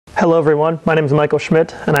Hello everyone, my name is Michael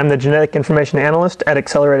Schmidt and I'm the Genetic Information Analyst at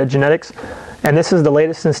Accelerated Genetics, and this is the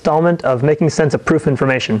latest installment of Making Sense of Proof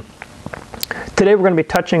information. Today we're going to be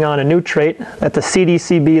touching on a new trait that the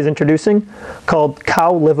CDCB is introducing called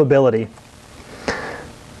cow livability.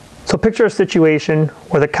 So picture a situation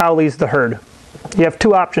where the cow leaves the herd. You have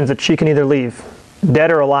two options that she can either leave,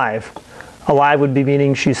 dead or alive. Alive would be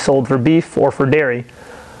meaning she's sold for beef or for dairy.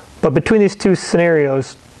 But between these two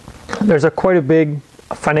scenarios, there's quite a big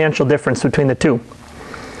financial difference between the two.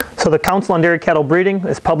 So the Council on Dairy Cattle Breeding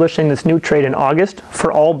is publishing this new trait in August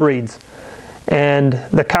for all breeds. And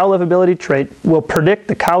the cow livability trait will predict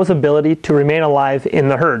the cow's ability to remain alive in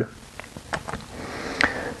the herd.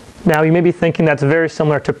 Now you may be thinking that's very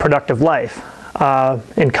similar to productive life.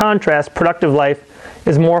 In contrast, productive life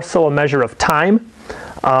is more so a measure of time,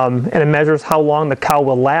 and it measures how long the cow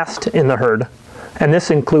will last in the herd. And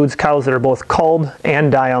this includes cows that are both culled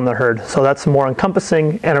and die on the herd. So that's more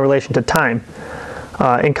encompassing and in relation to time.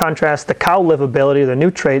 In contrast, the cow livability, the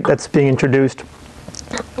new trait that's being introduced,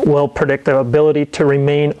 will predict the ability to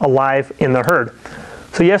remain alive in the herd.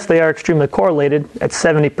 So yes, they are extremely correlated at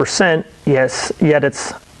 70%, yes, yet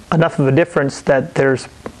it's enough of a difference that there's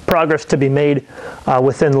progress to be made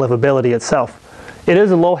within livability itself. It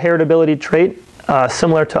is a low heritability trait,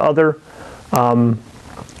 similar to other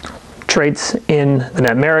traits in the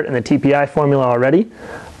net merit and the TPI formula already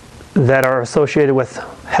that are associated with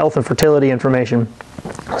health and fertility information.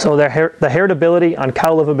 So the heritability on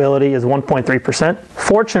cow livability is 1.3%.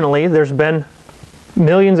 Fortunately, there's been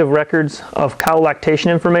millions of records of cow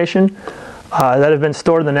lactation information that have been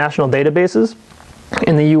stored in the national databases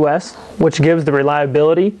in the US, which gives the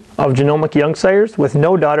reliability of genomic young sires with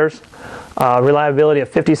no daughters, reliability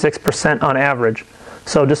of 56% on average.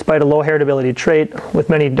 So despite a low heritability trait, with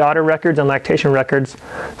many daughter records and lactation records,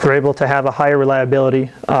 they're able to have a higher reliability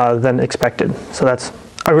than expected. So that's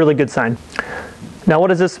a really good sign. Now what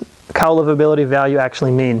does this cow livability value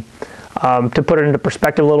actually mean? To put it into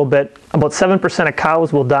perspective a little bit, about 7% of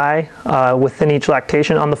cows will die within each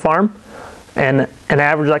lactation on the farm. And an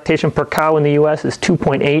average lactation per cow in the US is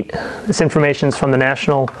 2.8. This information is from the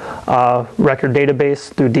National Record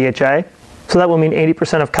Database through DHI. So that will mean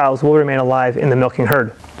 80% of cows will remain alive in the milking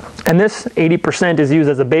herd. And this 80% is used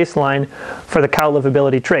as a baseline for the cow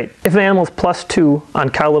livability trait. If an animal is +2 on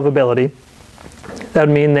cow livability, that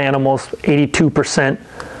would mean the animal's 82%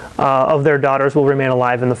 of their daughters will remain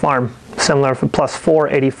alive in the farm. Similar for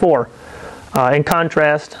 +4, 84. In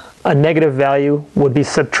contrast, a negative value would be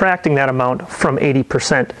subtracting that amount from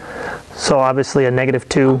 80%. So obviously a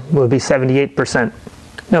 -2 would be 78%.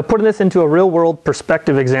 Now putting this into a real-world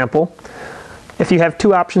perspective example, if you have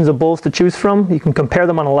two options of bulls to choose from, you can compare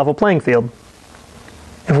them on a level playing field.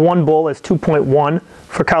 If one bull is 2.1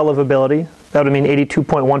 for cow livability, that would mean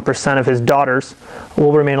 82.1% of his daughters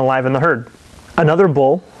will remain alive in the herd. Another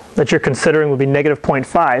bull that you're considering would be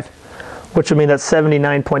 -0.5, which would mean that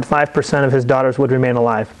 79.5% of his daughters would remain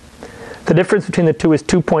alive. The difference between the two is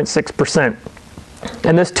 2.6%.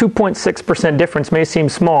 And this 2.6% difference may seem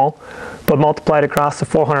small, but multiplied across the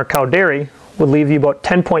 400 cow dairy would leave you about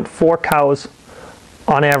 10.4 cows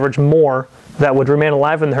on average more that would remain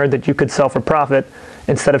alive in the herd that you could sell for profit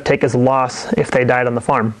instead of take as a loss if they died on the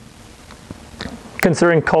farm.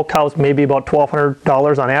 Considering cull cows may be about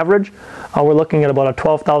 $1,200 on average, we're looking at about a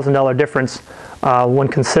 $12,000 difference when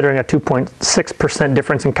considering a 2.6%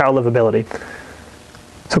 difference in cow livability.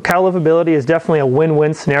 So cow livability is definitely a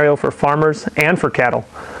win-win scenario for farmers and for cattle.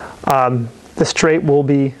 This trait will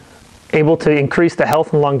be able to increase the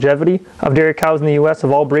health and longevity of dairy cows in the US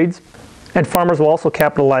of all breeds, and farmers will also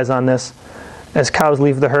capitalize on this as cows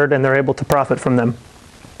leave the herd and they're able to profit from them.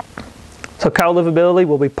 So cow livability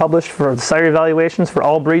will be published for the sire evaluations for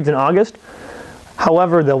all breeds in August.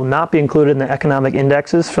 However, they will not be included in the economic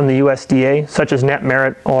indexes from the USDA, such as net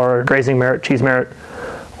merit or grazing merit, cheese merit,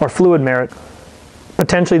 or fluid merit.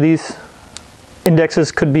 Potentially these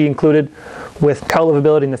indexes could be included with cow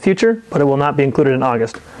livability in the future, but it will not be included in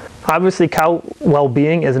August. Obviously, cow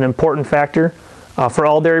well-being is an important factor for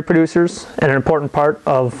all dairy producers and an important part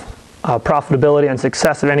of profitability and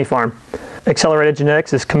success of any farm. Accelerated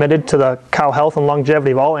Genetics is committed to the cow health and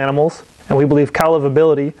longevity of all animals, and we believe cow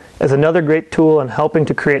livability is another great tool in helping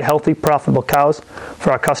to create healthy, profitable cows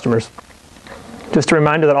for our customers. Just a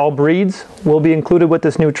reminder that all breeds will be included with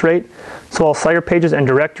this new trait, so all sire pages and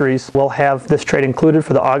directories will have this trait included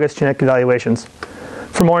for the August genetic evaluations.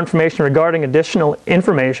 For more information regarding additional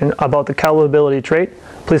information about the cow livability trait,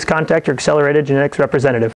 please contact your Accelerated Genetics representative.